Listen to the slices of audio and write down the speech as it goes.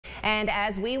And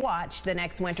as we watch the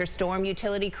next winter storm,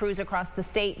 utility crews across the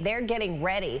state, they're getting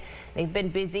ready. They've been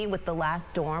busy with the last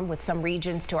storm, with some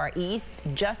regions to our east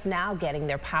just now getting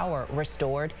their power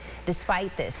restored.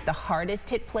 Despite this, the hardest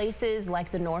hit places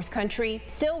like the North Country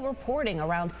still reporting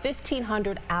around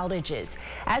 1,500 outages.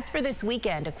 As for this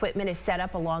weekend, equipment is set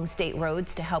up along state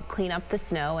roads to help clean up the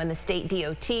snow, and the state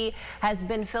DOT has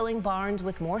been filling barns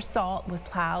with more salt with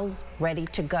plows ready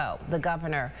to go. The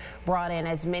governor brought in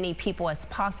as many people as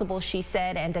possible, she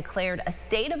said, and declared a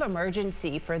state of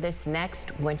emergency for this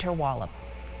next winter wallop.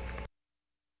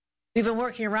 We've been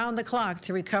working around the clock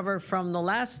to recover from the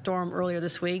last storm earlier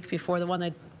this week before the one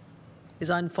that is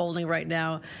unfolding right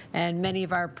now, and many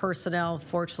of our personnel,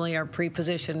 fortunately, are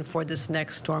pre-positioned for this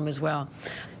next storm as well.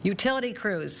 Utility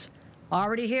crews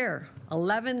already here,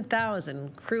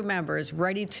 11,000 crew members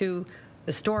ready to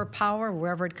restore power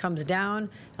wherever it comes down.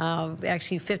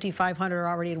 Actually, 5,500 are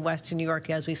already in Western New York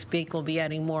as we speak. We'll be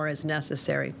adding more as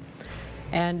necessary.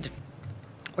 And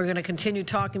we're going to continue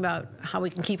talking about how we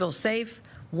can keep people safe.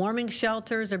 Warming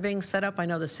shelters are being set up. I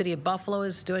know the city of Buffalo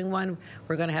is doing one.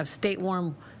 We're going to have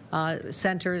state-run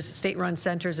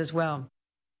centers as well.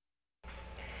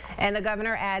 And the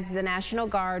governor adds the National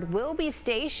Guard will be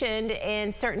stationed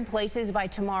in certain places by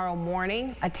tomorrow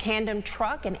morning. A tandem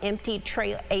truck and empty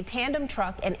trailer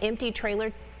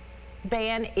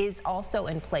ban is also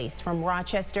in place from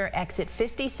Rochester exit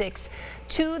 56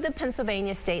 to the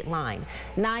Pennsylvania state line.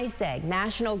 NYSEG,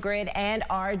 National Grid, and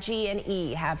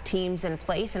RG&E have teams in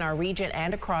place in our region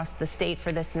and across the state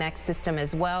for this next system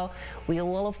as well. We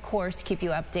will, of course, keep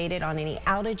you updated on any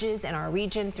outages in our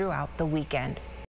region throughout the weekend.